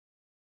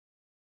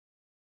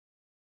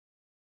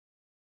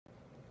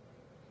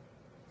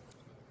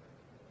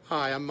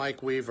Hi, I'm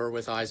Mike Weaver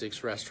with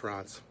Isaac's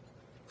Restaurants.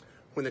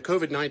 When the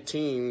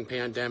COVID-19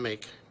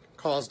 pandemic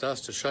caused us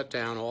to shut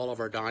down all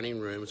of our dining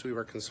rooms, we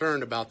were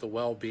concerned about the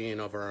well-being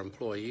of our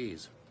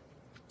employees.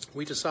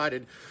 We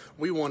decided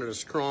we wanted a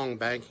strong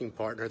banking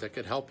partner that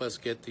could help us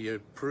get the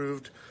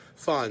approved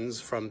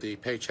funds from the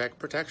Paycheck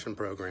Protection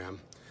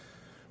Program.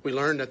 We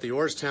learned that the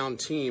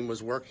Orrstown team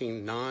was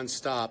working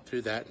nonstop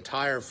through that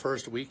entire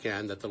first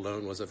weekend that the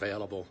loan was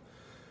available.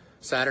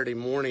 Saturday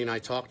morning, I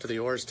talked to the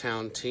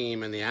Orrstown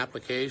team, and the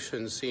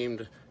application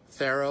seemed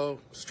thorough,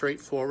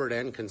 straightforward,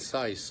 and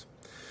concise.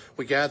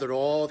 We gathered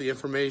all the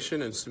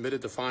information and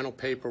submitted the final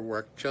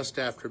paperwork just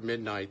after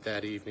midnight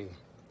that evening.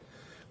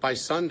 By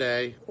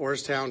Sunday,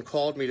 Orrstown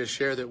called me to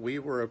share that we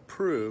were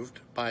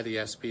approved by the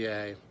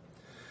SBA.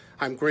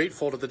 I'm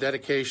grateful to the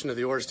dedication of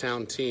the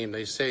Orrstown team.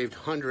 They saved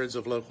hundreds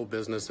of local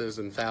businesses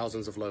and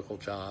thousands of local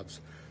jobs.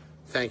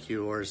 Thank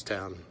you,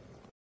 Orrstown.